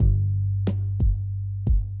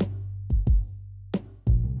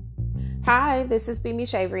Hi, this is Bimi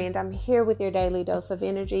Shavery, and I'm here with your daily dose of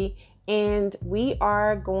energy. And we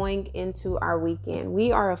are going into our weekend.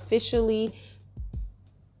 We are officially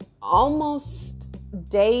almost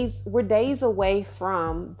we're days away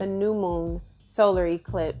from the new moon solar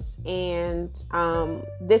eclipse. And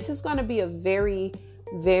this is going to be a very,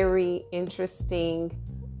 very interesting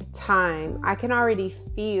time. I can already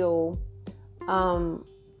feel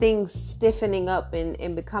things stiffening up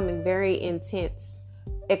and becoming very intense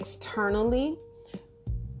externally.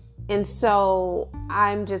 And so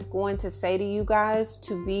I'm just going to say to you guys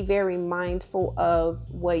to be very mindful of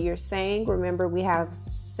what you're saying. Remember, we have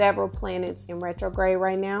several planets in retrograde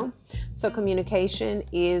right now. So communication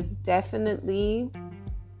is definitely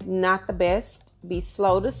not the best. Be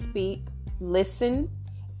slow to speak, listen,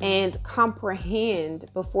 and comprehend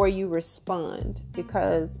before you respond,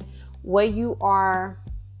 because there are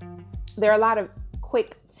a lot of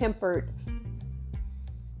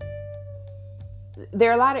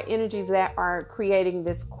there are a lot of energies that are creating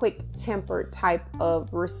this quick-tempered type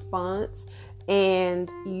of response,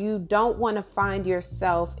 and you don't want to find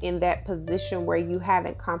yourself in that position where you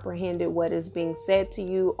haven't comprehended what is being said to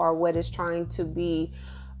you or what is trying to be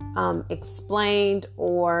explained,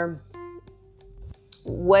 or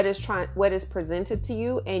what is presented to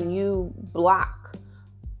you, and you block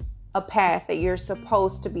a path that you're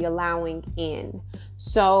supposed to be allowing in.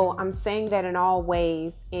 So I'm saying that in all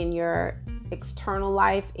ways, in your external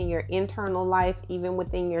life, in your internal life, even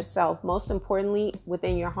within yourself, most importantly,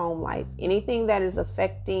 within your home life, anything that is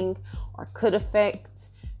affecting or could affect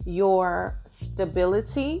your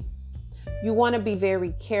stability, you want to be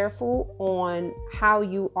very careful on how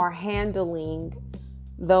you are handling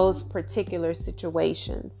those particular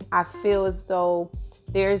situations. I feel as though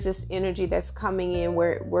there's this energy that's coming in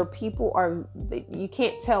where people you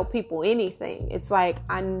can't tell people anything. It's like,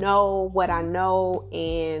 I know what I know,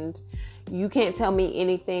 and you can't tell me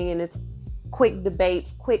anything. And it's quick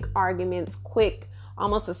debates, quick arguments, quick,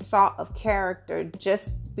 almost assault of character,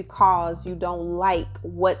 just because you don't like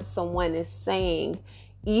what someone is saying,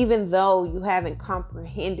 even though you haven't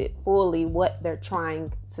comprehended fully what they're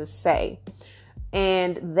trying to say.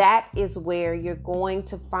 And that is where you're going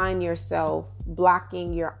to find yourself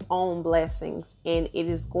blocking your own blessings. And it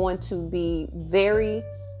is going to be very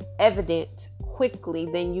evident quickly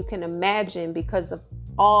than you can imagine, because of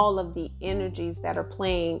all of the energies that are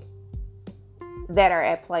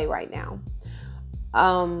at play right now.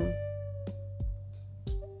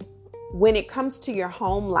 When it comes to your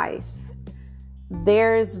home life,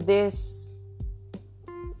 there's this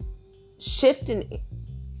shift in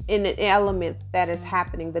an element that is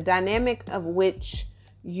happening, the dynamic of which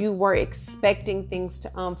you were expecting things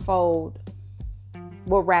to unfold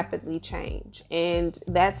will rapidly change. And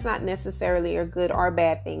that's not necessarily a good or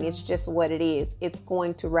bad thing. It's just what it is. It's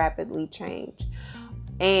going to rapidly change.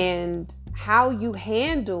 And how you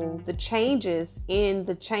handle the changes in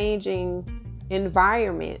the changing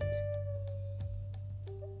environment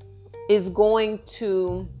is going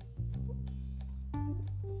to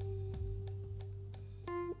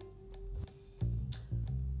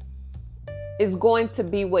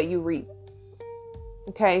be what you reap.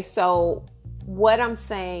 Okay, so what I'm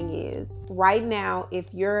saying is, right now,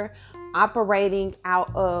 if you're operating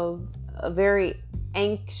out of a very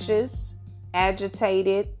anxious,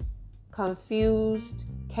 agitated, confused,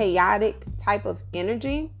 chaotic type of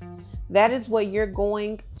energy, that is what you're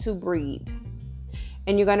going to breed.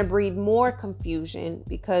 And you're going to breed more confusion,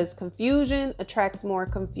 because confusion attracts more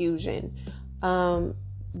confusion.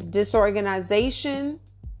 Disorganization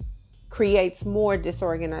creates more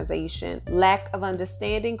disorganization. Lack of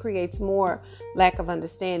understanding creates more lack of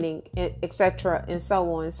understanding, etc., and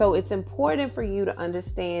so on. So it's important for you to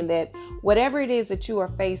understand that whatever it is that you are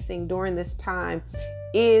facing during this time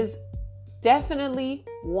is definitely,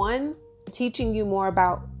 one, teaching you more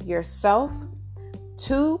about yourself,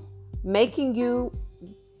 two, making you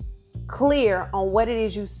clear on what it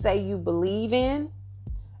is you say you believe in,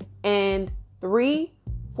 and three,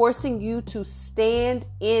 forcing you to stand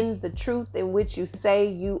in the truth in which you say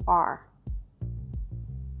you are.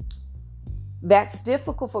 That's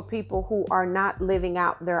difficult for people who are not living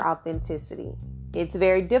out their authenticity. It's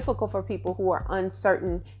very difficult for people who are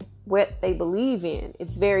uncertain what they believe in.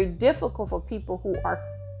 It's very difficult for people who are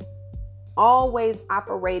always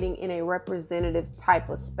operating in a representative type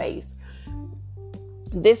of space.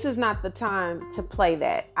 This is not the time to play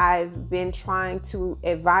that. I've been trying to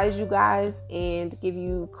advise you guys and give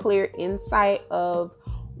you clear insight of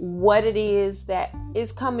what it is that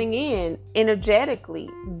is coming in energetically,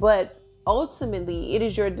 but ultimately it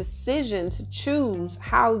is your decision to choose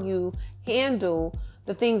how you handle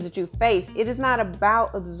the things that you face. It is not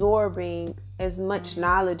about absorbing as much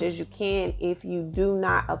knowledge as you can if you do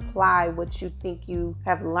not apply what you think you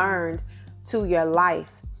have learned to your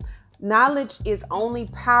life. Knowledge is only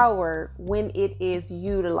power when it is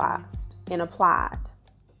utilized and applied.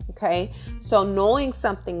 Okay, so knowing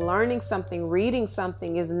something, learning something, reading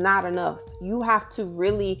something is not enough. You have to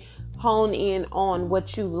really hone in on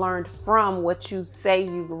what you learned from what you say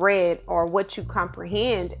you've read or what you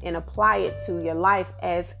comprehend and apply it to your life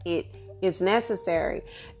as it is necessary.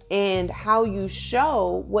 And how you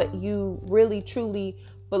show what you really truly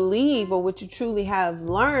believe or what you truly have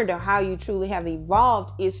learned or how you truly have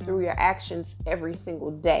evolved is through your actions every single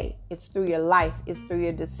day. It's through your life. It's through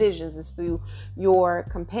your decisions. It's through your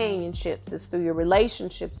companionships. It's through your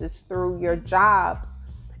relationships. It's through your jobs.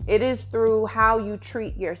 It is through how you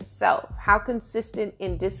treat yourself. How consistent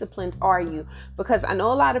and disciplined are you? Because I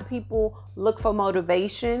know a lot of people look for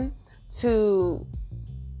motivation to,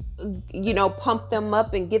 pump them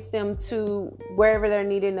up and get them to wherever they're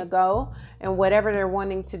needing to go and whatever they're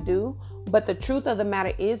wanting to do. But the truth of the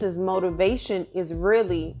matter is motivation is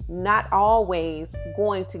really not always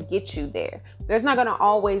going to get you there. There's not going to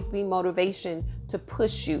always be motivation to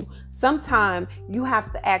push you. Sometimes you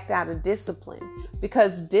have to act out of discipline,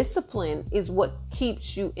 because discipline is what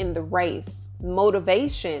keeps you in the race.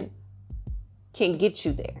 Motivation can get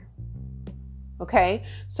you there. Okay,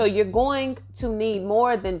 so you're going to need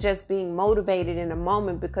more than just being motivated in a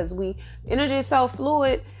moment, because energy is so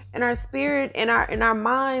fluid, and our spirit and our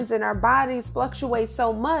minds and our bodies fluctuate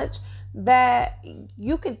so much that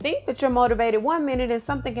you can think that you're motivated one minute and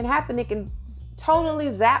something can happen. It can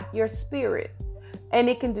totally zap your spirit and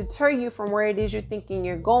it can deter you from where it is you're thinking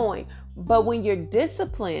you're going. But when you're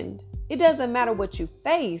disciplined, it doesn't matter what you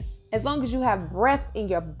face. As long as you have breath in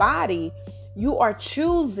your body, you are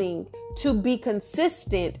choosing to be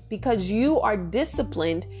consistent because you are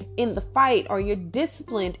disciplined in the fight, or you're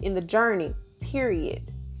disciplined in the journey,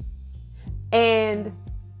 period. And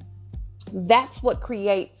that's what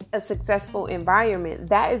creates a successful environment.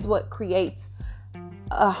 That is what creates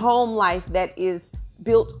a home life that is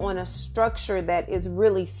built on a structure that is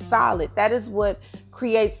really solid. That is what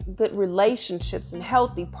creates good relationships and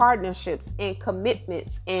healthy partnerships and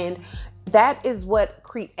commitments. And that is what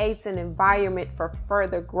creates an environment for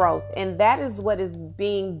further growth. And that is what is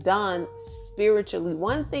being done spiritually.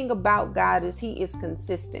 One thing about God is He is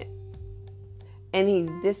consistent and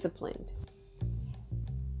He's disciplined.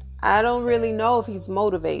 I don't really know if He's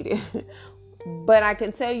motivated, but I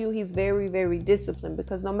can tell you He's very, very disciplined,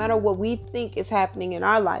 because no matter what we think is happening in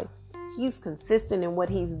our life, He's consistent in what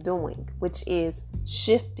He's doing, which is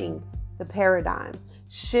shifting the paradigm,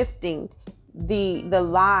 shifting the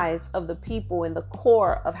lies of the people and the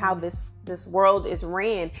core of how this world is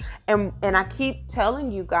ran. And I keep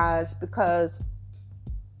telling you guys, because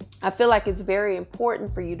I feel like it's very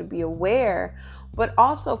important for you to be aware, but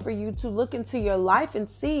also for you to look into your life and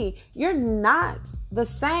see you're not the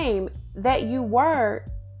same that you were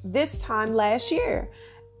this time last year.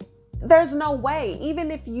 There's no way.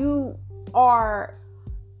 Even if you are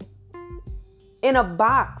in a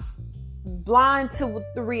box, blind to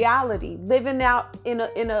the reality, living out in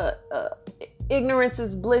a ignorance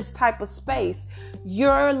is bliss type of space,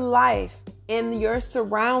 your life and your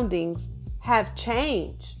surroundings have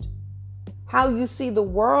changed. How you see the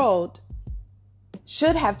world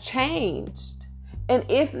should have changed. And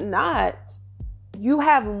if not, you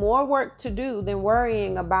have more work to do than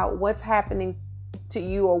worrying about what's happening to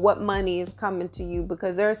you or what money is coming to you,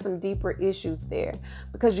 because there are some deeper issues there,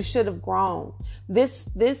 because you should have grown. This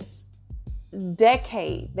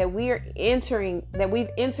decade that we've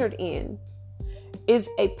entered in is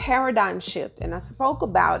a paradigm shift. And I spoke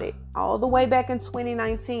about it all the way back in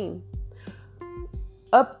 2019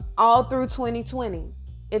 up all through 2020.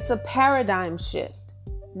 It's a paradigm shift.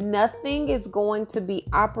 Nothing is going to be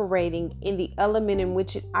operating in the element in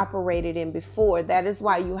which it operated in before. That is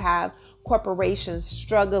why you have corporations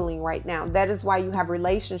struggling right now. That is why you have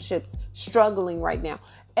relationships struggling right now.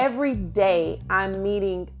 Every day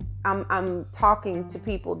I'm talking to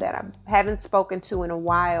people that I haven't spoken to in a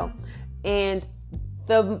while. And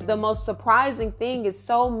the most surprising thing is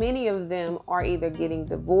so many of them are either getting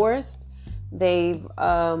divorced, they've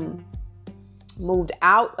moved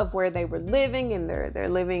out of where they were living, and they're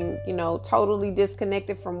living, totally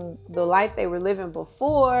disconnected from the life they were living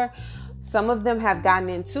before. Some of them have gotten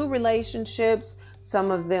into relationships.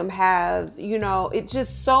 Some of them have, it's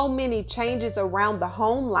just so many changes around the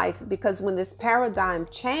home life, because when this paradigm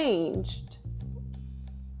changed,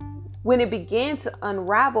 when it began to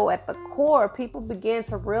unravel at the core, people began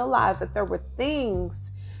to realize that there were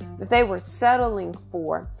things that they were settling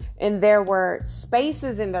for. And there were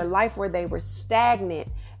spaces in their life where they were stagnant.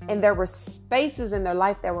 And there were spaces in their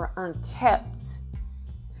life that were unkept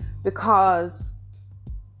because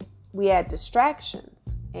we had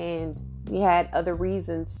distractions and we had other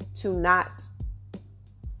reasons to not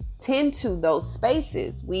tend to those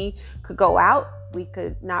spaces. We could go out. We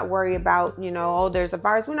could not worry about, oh, there's a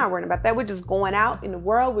virus. We're not worrying about that. We're just going out in the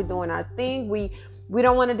world. We're doing our thing. We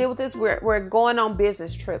don't want to deal with this. We're going on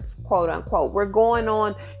business trips, quote unquote. We're going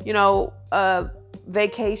on,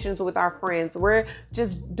 vacations with our friends. We're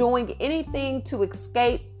just doing anything to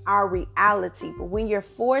escape our reality. But when you're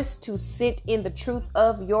forced to sit in the truth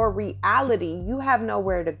of your reality, you have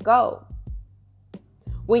nowhere to go.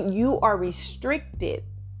 When you are restricted,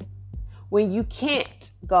 when you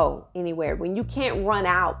can't go anywhere, when you can't run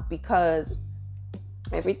out because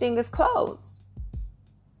everything is closed.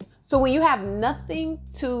 So when you have nothing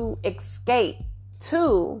to escape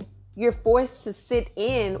to, you're forced to sit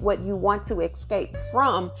in what you want to escape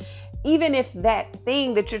from, even if that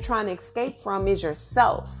thing that you're trying to escape from is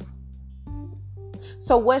yourself.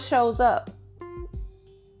 So what shows up?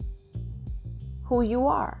 Who you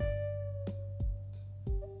are.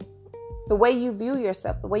 The way you view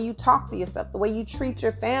yourself, the way you talk to yourself, the way you treat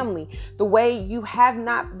your family, the way you have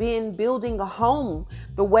not been building a home,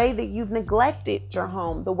 the way that you've neglected your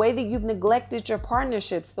home, the way that you've neglected your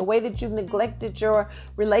partnerships, the way that you've neglected your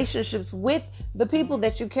relationships with the people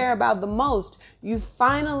that you care about the most. You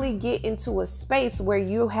finally get into a space where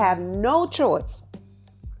you have no choice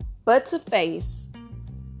but to face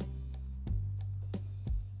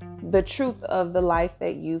the truth of the life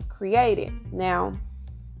that you've created. Now,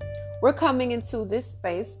 we're coming into this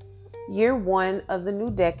space, year 1 of the new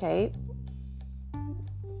decade.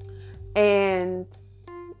 And,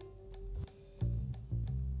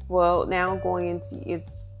 well, now going into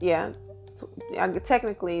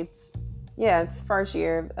technically it's first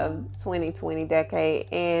year of 2020 decade.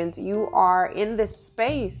 And you are in this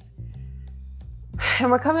space. And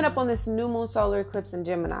we're coming up on this new moon solar eclipse in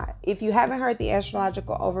Gemini. If you haven't heard the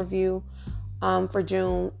astrological overview for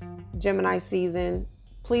June, Gemini season,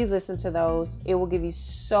 please listen to those. It will give you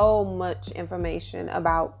so much information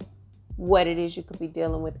about what it is you could be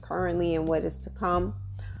dealing with currently and what is to come.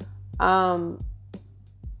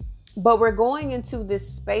 But we're going into this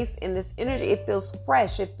space and this energy. It feels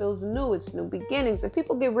fresh. It feels new. It's new beginnings. And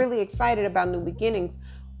people get really excited about new beginnings.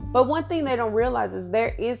 But one thing they don't realize is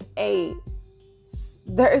there's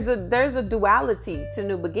a duality to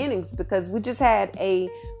new beginnings, because we just had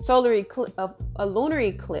a solar eclipse, a lunar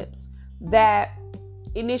eclipse that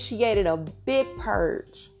initiated a big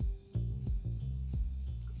purge,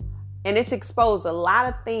 and it's exposed a lot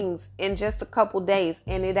of things in just a couple days,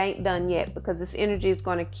 and it ain't done yet because this energy is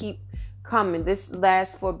going to keep coming. This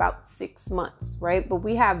lasts for about 6 months, right? But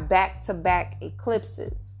we have back-to-back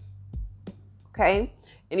eclipses, okay?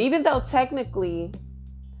 And even though technically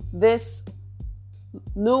this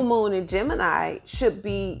new moon in Gemini should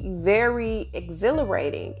be very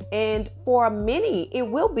exhilarating, and for many it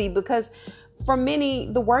will be, because for many,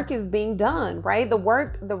 the work is being done, right? The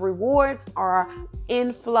rewards are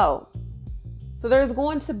in flow. So there's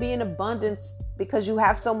going to be an abundance because you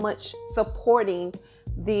have so much supporting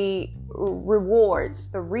the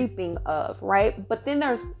rewards, the reaping of, right? But then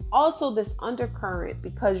there's also this undercurrent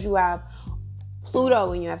because you have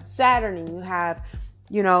Pluto and you have Saturn and you have,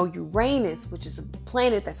 Uranus, which is a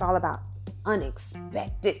planet that's all about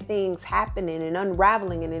unexpected things happening and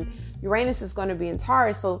unraveling. And then Uranus is going to be in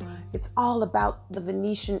Taurus. So it's all about the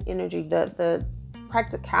Venetian energy, the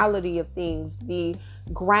practicality of things, the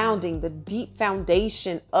grounding, the deep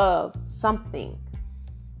foundation of something.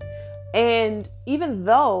 And even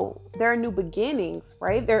though there are new beginnings,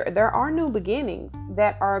 right? There are new beginnings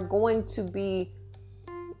that are going to be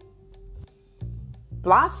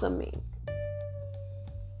blossoming.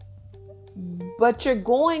 But you're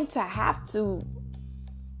going to have to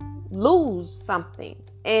lose something,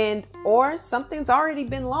 or something's already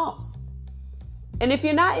been lost. And if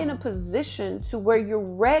you're not in a position to where you're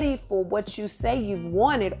ready for what you say you've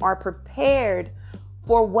wanted or prepared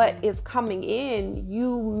for what is coming in,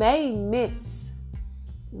 you may miss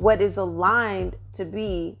what is aligned to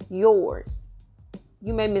be yours.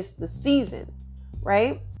 You may miss the season,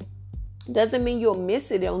 right? Doesn't mean you'll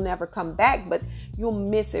miss it. It'll never come back, but you'll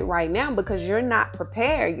miss it right now because you're not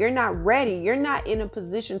prepared. You're not ready. You're not in a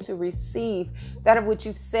position to receive that of which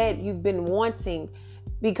you've said you've been wanting,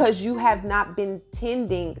 because you have not been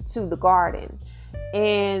tending to the garden.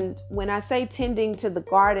 And when I say tending to the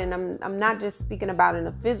garden, I'm not just speaking about in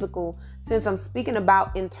a physical sense. I'm speaking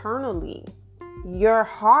about internally. Your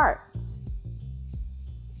heart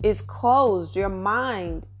is closed. Your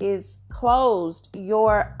mind is closed.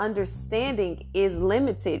 Your understanding is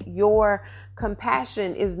limited. Your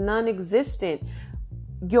compassion is non-existent.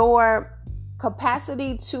 Your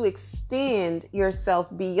capacity to extend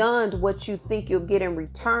yourself beyond what you think you'll get in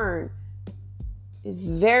return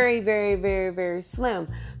is very, very, very, very slim.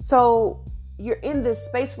 So you're in this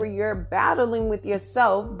space where you're battling with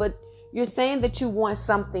yourself, but you're saying that you want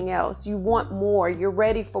something else. You want more. You're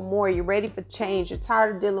ready for more. You're ready for change. You're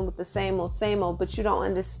tired of dealing with the same old, but you don't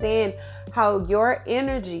understand how your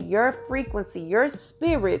energy, your frequency, your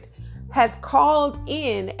spirit has called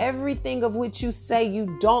in everything of which you say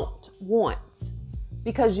you don't want,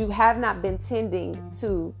 because you have not been tending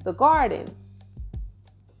to the garden.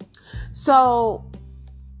 So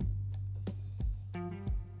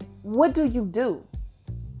what do?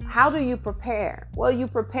 How do you prepare? Well, you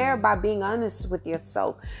prepare by being honest with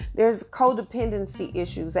yourself. There's codependency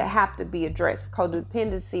issues that have to be addressed.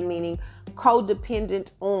 Codependency meaning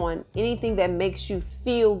codependent on anything that makes you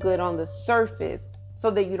feel good on the surface, so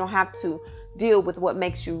that you don't have to deal with what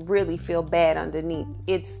makes you really feel bad underneath.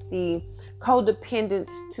 It's the codependence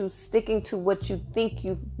to sticking to what you think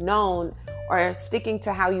you've known, or sticking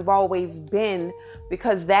to how you've always been,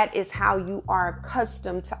 because that is how you are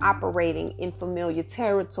accustomed to operating in familiar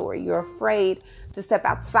territory. You're afraid to step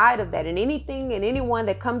outside of that. And anything and anyone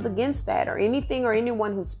that comes against that, or anything or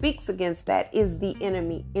anyone who speaks against that, is the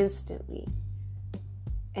enemy instantly.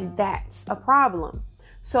 And that's a problem.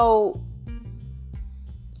 So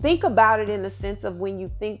think about it in the sense of when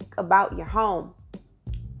you think about your home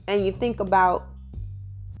and you think about,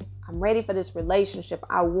 I'm ready for this relationship.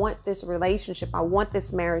 I want this relationship. I want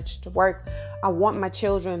this marriage to work. I want my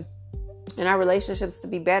children and our relationships to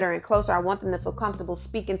be better and closer. I want them to feel comfortable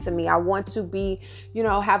speaking to me. I want to be,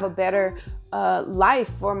 have a better life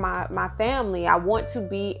for my family. I want to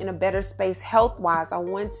be in a better space health-wise. I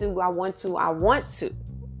want to.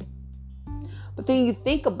 But then you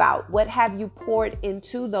think about, what have you poured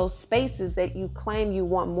into those spaces that you claim you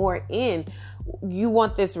want more in? You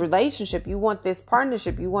want this relationship, you want this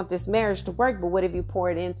partnership, you want this marriage to work, but what have you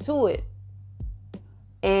poured into it?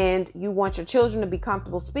 And you want your children to be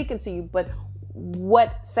comfortable speaking to you, but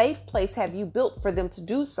what safe place have you built for them to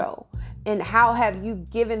do so? And how have you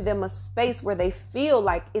given them a space where they feel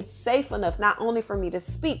like it's safe enough, not only for me to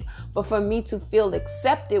speak, but for me to feel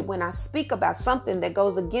accepted when I speak about something that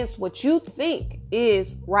goes against what you think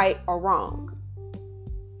is right or wrong?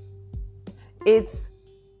 It's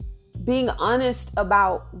being honest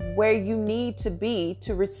about where you need to be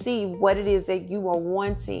to receive what it is that you are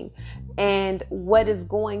wanting. And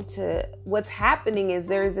what's happening is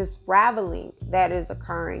there's this raveling that is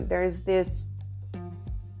occurring. There's this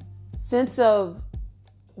sense of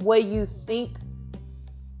what you think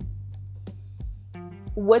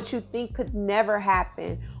could never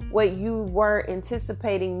happen, what you were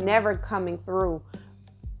anticipating never coming through,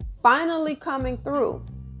 finally coming through.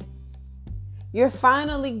 You're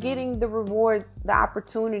finally getting the reward, the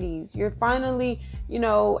opportunities. You're finally,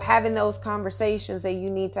 having those conversations that you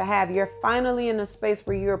need to have. You're finally in a space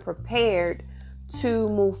where you're prepared to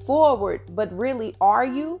move forward. But really, are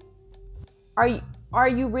you? Are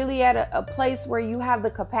you really at a place where you have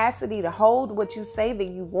the capacity to hold what you say that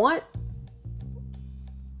you want?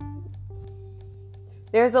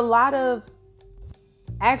 There's a lot of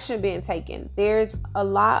action being taken. There's a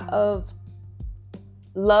lot of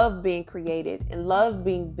love being created and love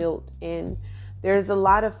being built, and there's a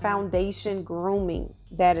lot of foundation grooming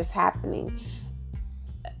that is happening.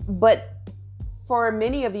 But for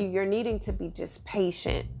many of you, you're needing to be just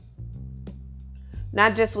patient,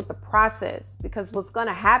 not just with the process, because what's going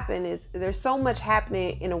to happen is there's so much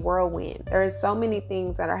happening in a whirlwind. There are so many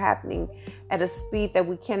things that are happening at a speed that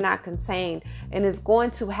we cannot contain, and it's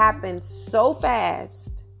going to happen so fast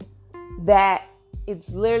that it's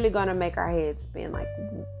literally going to make our heads spin. Like,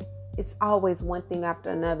 it's always one thing after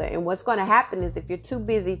another. And what's going to happen is, if you're too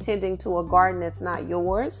busy tending to a garden that's not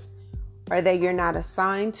yours, or that you're not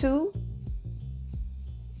assigned to,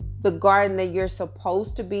 the garden that you're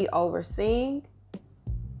supposed to be overseeing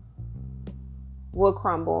will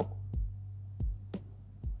crumble.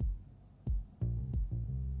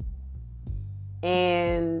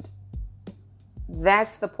 And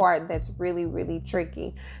that's the part that's really, really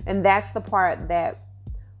tricky. And that's the part that,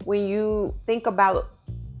 when you think about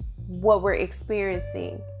what we're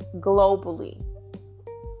experiencing globally,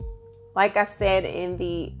 like I said in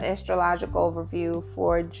the astrological overview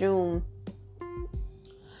for June,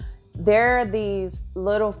 there are these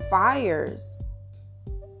little fires.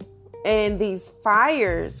 And these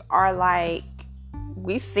fires are like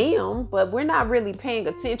we see them, but we're not really paying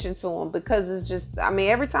attention to them because it's just,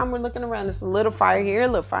 every time we're looking around, it's a little fire here, a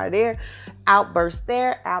little fire there, outburst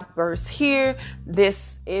there, outburst here.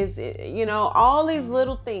 This is, all these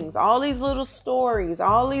little things, all these little stories,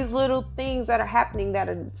 all these little things that are happening that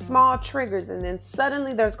are small triggers. And then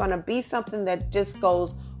suddenly there's going to be something that just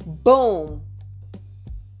goes boom.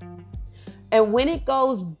 And when it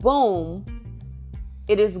goes boom,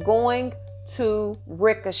 it is going to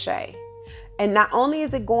ricochet. And not only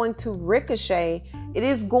is it going to ricochet, it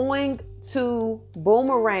is going to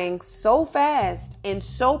boomerang so fast and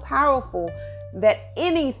so powerful that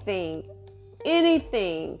any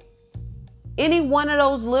one of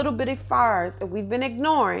those little bitty fires that we've been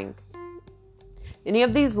ignoring, any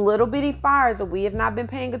of these little bitty fires that we have not been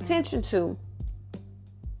paying attention to,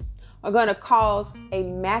 are going to cause a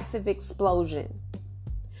massive explosion.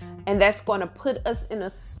 And that's going to put us in a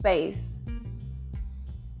space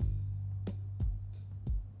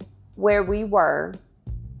where we were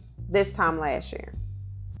this time last year.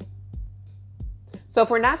 So if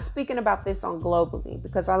we're not speaking about this on globally,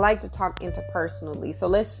 because I like to talk interpersonally, so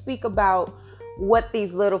let's speak about what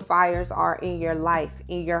these little fires are in your life,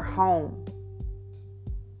 in your home.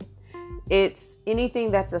 It's anything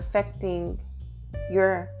that's affecting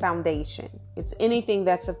your foundation. It's anything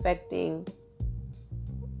that's affecting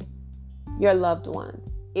your loved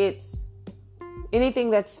ones. It's anything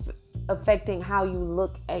that's affecting how you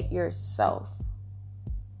look at yourself,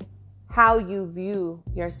 how you view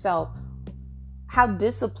yourself. How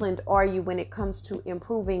disciplined are you when it comes to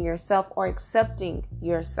improving yourself or accepting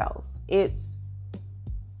yourself? It's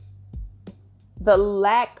the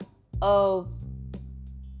lack of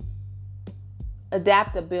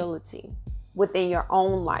adaptability within your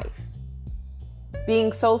own life.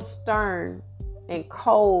 Being so stern and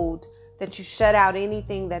cold that you shut out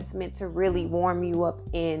anything that's meant to really warm you up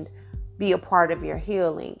and be a part of your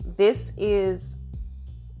healing. This is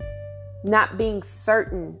not being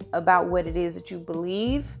certain about what it is that you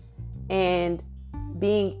believe and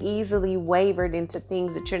being easily wavered into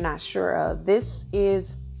things that you're not sure of. This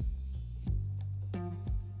is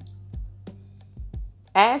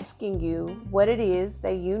asking you what it is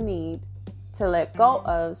that you need to let go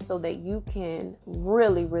of so that you can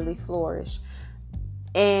really, really flourish,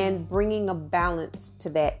 and bringing a balance to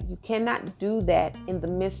that. You cannot do that in the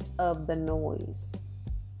midst of the noise.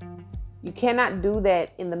 You cannot do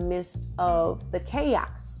that in the midst of the chaos.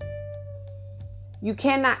 You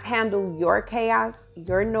cannot handle your chaos,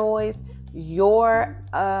 your noise, your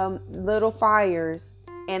little fires,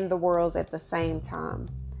 and the world's at the same time.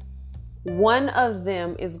 One of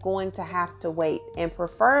them is going to have to wait, and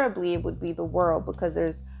preferably it would be the world, because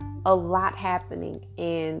there's a lot happening,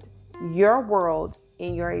 and your world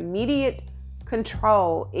in your immediate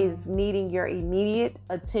control is needing your immediate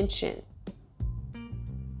attention.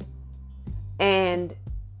 And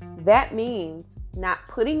that means not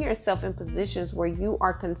putting yourself in positions where you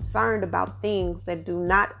are concerned about things that do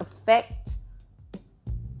not afflict,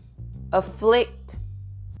 uproot,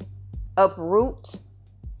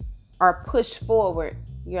 or push forward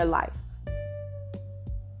your life.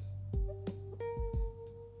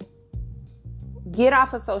 Get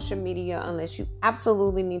off of social media unless you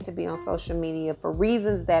absolutely need to be on social media for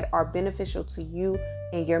reasons that are beneficial to you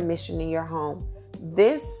and your mission in your home.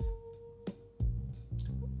 This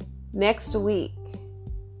next week,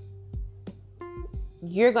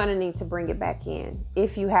 you're going to need to bring it back in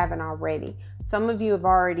if you haven't already. Some of you have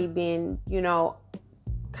already been,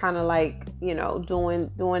 kind of like, doing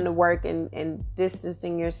the work and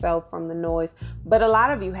distancing yourself from the noise. But a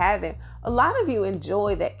lot of you haven't. A lot of you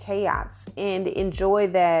enjoy that chaos and enjoy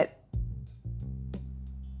that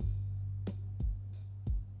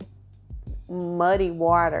muddy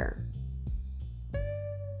water.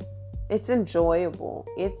 It's enjoyable.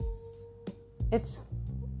 It's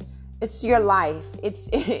your life.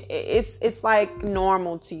 It's like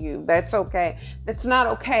normal to you. That's okay. That's not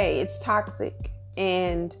okay. It's toxic.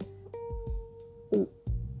 And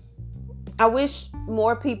I wish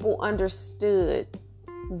more people understood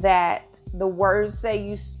that the words that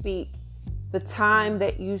you speak, the time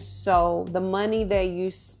that you sow, the money that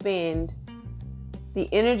you spend, the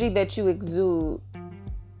energy that you exude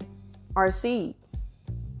are seeds.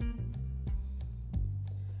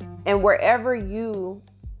 And wherever you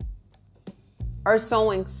are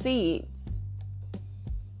sowing seeds,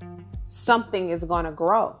 something is going to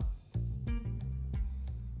grow.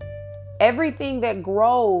 Everything that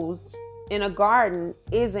grows in a garden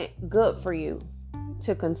isn't good for you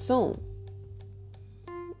to consume.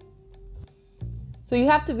 So you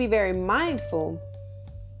have to be very mindful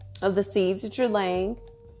of the seeds that you're laying,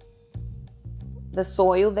 the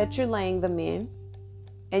soil that you're laying them in,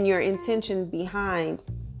 and your intention behind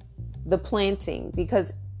the planting.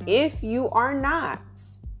 Because if you are not,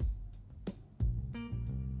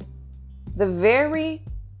 the very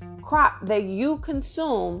crop that you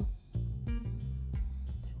consume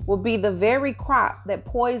will be the very crop that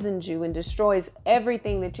poisons you and destroys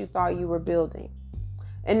everything that you thought you were building.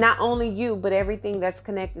 And not only you, but everything that's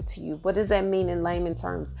connected to you. What does that mean in layman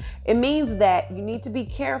terms? It means that you need to be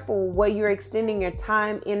careful what you're extending your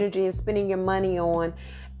time, energy, and spending your money on,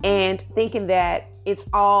 and thinking that it's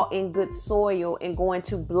all in good soil and going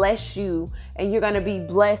to bless you, and you're going to be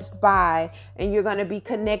blessed by, and you're going to be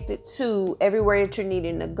connected to everywhere that you're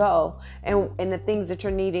needing to go, and the things that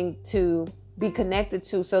you're needing to be connected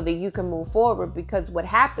to so that you can move forward. Because what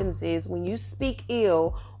happens is when you speak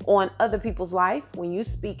ill on other people's life, when you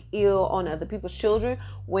speak ill on other people's children,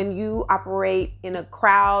 when you operate in a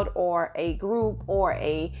crowd or a group or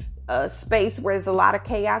a space where there's a lot of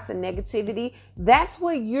chaos and negativity, that's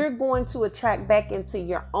what you're going to attract back into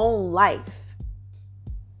your own life.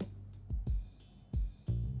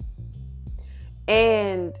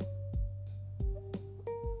 And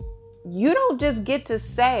you don't just get to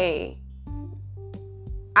say,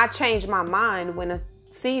 I changed my mind when a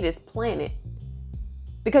seed is planted,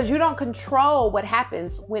 because you don't control what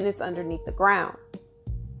happens when it's underneath the ground.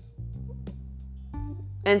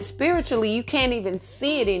 And spiritually, you can't even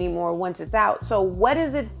see it anymore once it's out. So what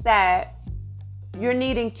is it that you're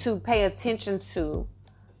needing to pay attention to?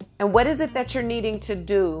 And what is it that you're needing to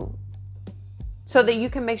do so that you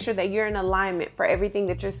can make sure that you're in alignment for everything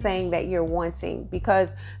that you're saying that you're wanting?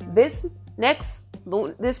 Because this next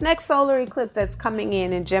solar eclipse that's coming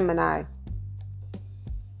in Gemini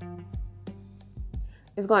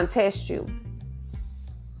is going to test you.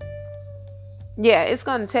 Yeah, it's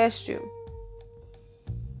going to test you.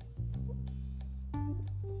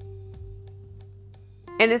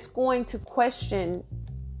 And it's going to question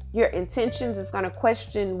your intentions. It's going to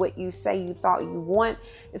question what you say you thought you want.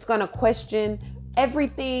 It's going to question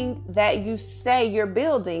everything that you say you're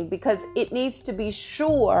building, because it needs to be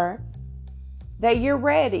sure that you're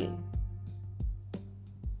ready.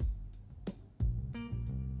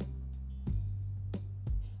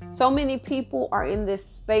 So many people are in this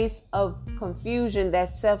space of confusion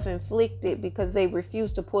that's self-inflicted because they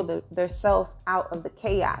refuse to pull their self out of the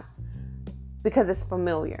chaos because it's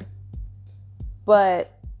familiar.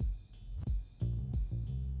 But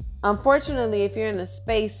unfortunately, if you're in a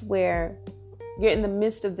space where you're in the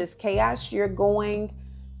midst of this chaos, you're going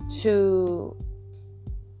to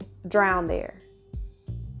drown there.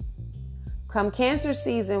 Come Cancer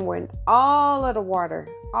season, when all of the water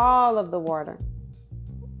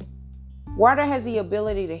has the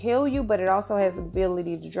ability to heal you, but it also has the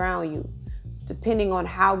ability to drown you, depending on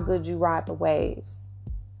how good you ride the waves.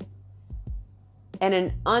 And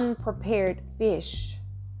an unprepared fish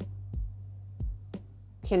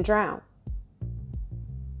can drown.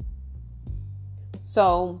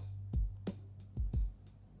 So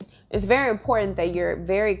it's very important that you're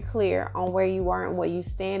very clear on where you are and where you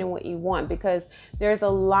stand and what you want, because there's a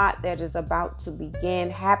lot that is about to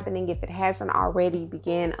begin happening, if it hasn't already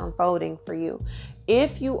began unfolding for you.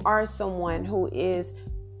 If you are someone who is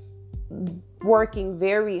working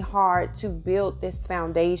very hard to build this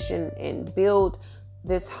foundation and build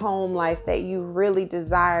this home life that you really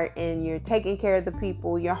desire, and you're taking care of the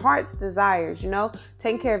people, your heart's desires,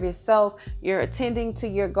 taking care of yourself, you're attending to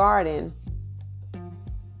your garden,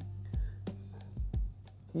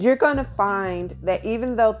 you're going to find that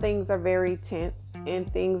even though things are very tense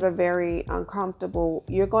and things are very uncomfortable,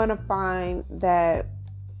 you're going to find that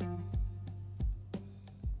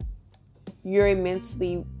you're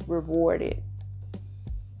immensely rewarded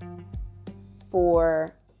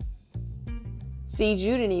for seeds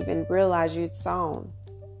you didn't even realize you'd sown.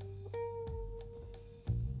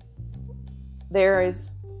 There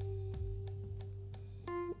is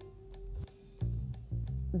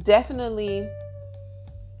definitely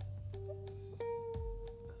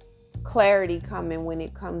clarity coming when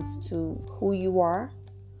it comes to who you are,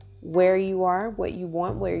 where you are, what you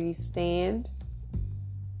want, where you stand.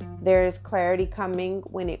 There is clarity coming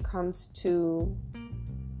when it comes to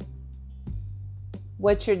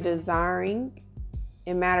what you're desiring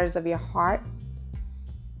in matters of your heart,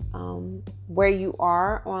 where you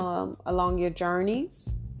are along your journeys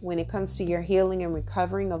when it comes to your healing and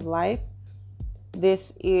recovering of life.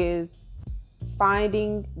 This is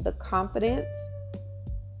finding the confidence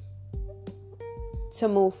to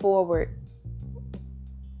move forward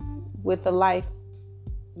with the life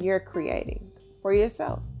you're creating for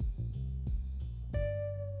yourself.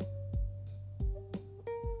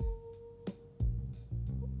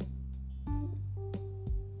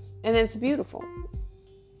 And it's beautiful.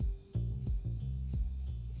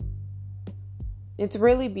 It's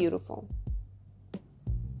really beautiful.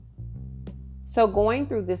 So going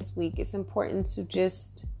through this week, it's important to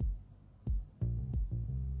just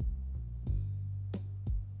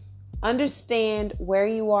understand where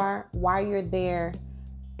you are, why you're there,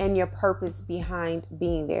 and your purpose behind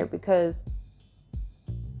being there, because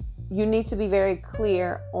you need to be very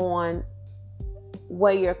clear on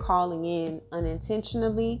what you're calling in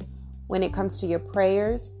unintentionally when it comes to your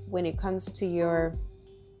prayers, when it comes to your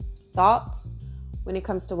thoughts, when it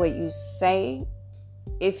comes to what you say.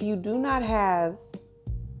 If you do not have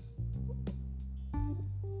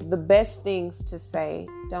the best things to say,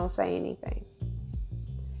 don't say anything.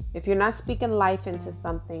 If you're not speaking life into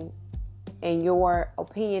something and your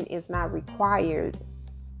opinion is not required,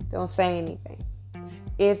 don't say anything.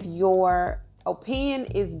 If your opinion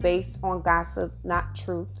is based on gossip, not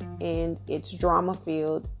truth, and it's drama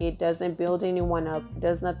filled, it doesn't build anyone up, it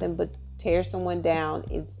does nothing but tear someone down,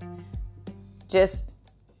 it's just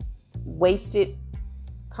wasted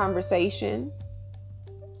conversation,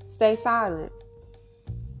 stay silent.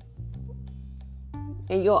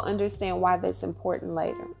 And you'll understand why that's important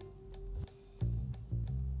later.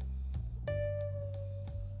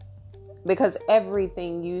 Because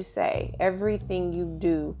everything you say, everything you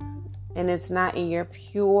do, and it's not in your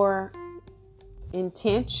pure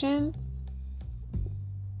intentions,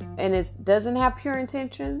 and it doesn't have pure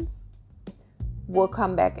intentions, will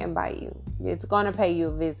come back and bite you. It's going to pay you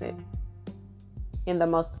a visit in the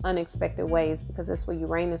most unexpected ways, because that's what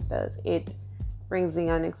Uranus does. It brings the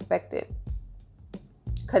unexpected.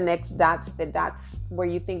 Connects dots where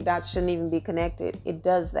you think dots shouldn't even be connected. It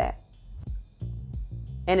does that.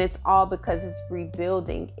 And it's all because it's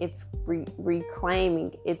rebuilding, it's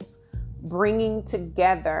reclaiming, it's bringing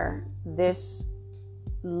together this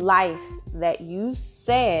life that you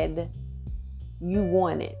said you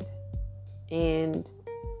wanted. And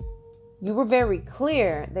you were very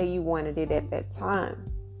clear that you wanted it at that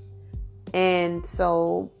time. And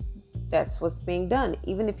so that's what's being done.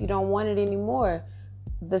 Even if you don't want it anymore,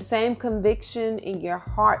 the same conviction in your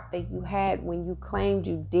heart that you had when you claimed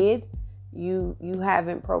you did, you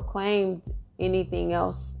haven't proclaimed anything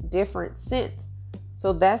else different since.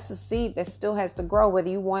 So that's the seed that still has to grow. Whether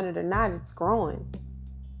you want it or not, it's growing.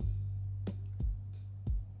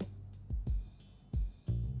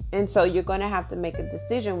 And so you're going to have to make a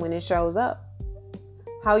decision when it shows up.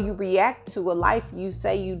 How you react to a life you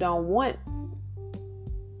say you don't want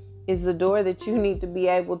is the door that you need to be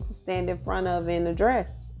able to stand in front of and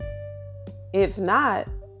address. If not,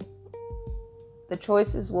 the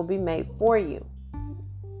choices will be made for you.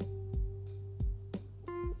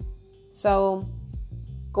 So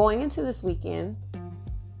going into this weekend,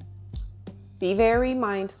 be very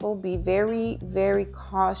mindful, be very, very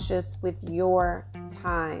cautious with your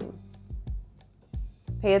time.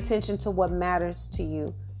 Pay attention to what matters to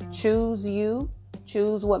you. Choose you.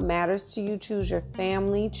 Choose what matters to you. Choose your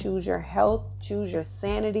family. Choose your health. Choose your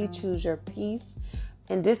sanity. Choose your peace.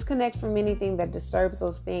 And disconnect from anything that disturbs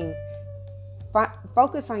those things.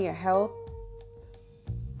 Focus on your health.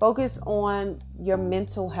 Focus on your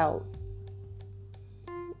mental health.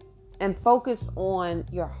 And focus on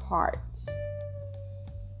your heart.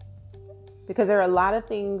 Because there are a lot of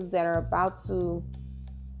things that are about to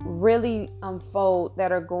really unfold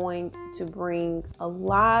that are going to bring a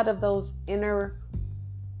lot of those inner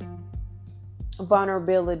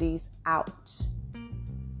vulnerabilities out.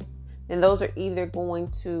 And those are either going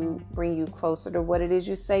to bring you closer to what it is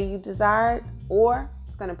you say you desired, or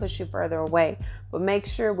it's going to push you further away. But make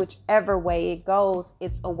sure whichever way it goes,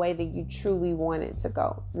 it's a way that you truly want it to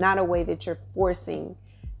go. Not a way that you're forcing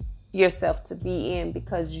yourself to be in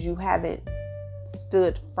because you haven't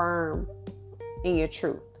stood firm in your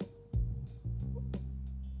truth.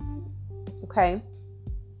 Okay?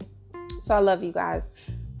 So I love you guys.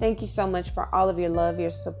 Thank you so much for all of your love,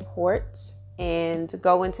 your support. And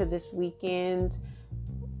go into this weekend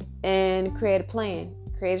and create a plan,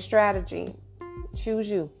 create a strategy.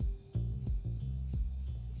 Choose you.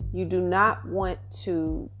 You do not want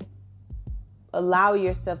to allow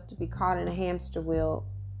yourself to be caught in a hamster wheel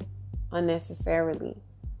unnecessarily.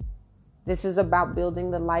 This is about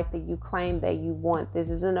building the life that you claim that you want.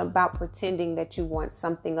 This isn't about pretending that you want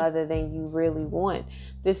something other than you really want.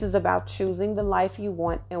 This is about choosing the life you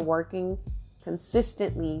want and working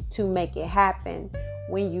consistently to make it happen.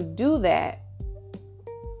 When you do that,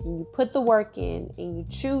 and you put the work in and you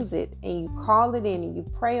choose it and you call it in and you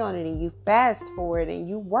pray on it and you fast for it and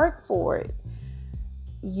you work for it,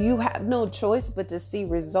 you have no choice but to see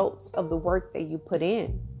results of the work that you put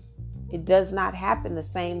in. It does not happen the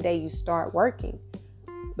same day you start working.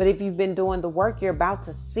 But if you've been doing the work, you're about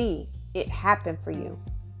to see it happen for you.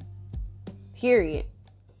 period.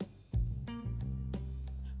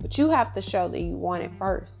 But you have to show that you want it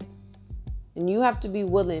first. And you have to be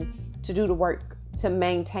willing to do the work to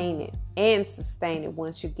maintain it and sustain it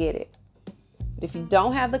once you get it. But if you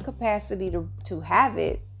don't have the capacity to have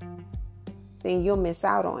it, then you'll miss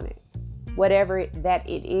out on it. Whatever that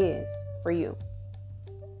it is for you.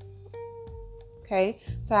 Okay?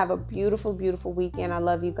 So have a beautiful, beautiful weekend. I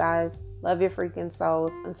love you guys. Love your freaking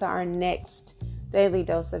souls. Until our next daily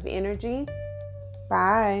dose of energy.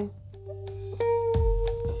 Bye.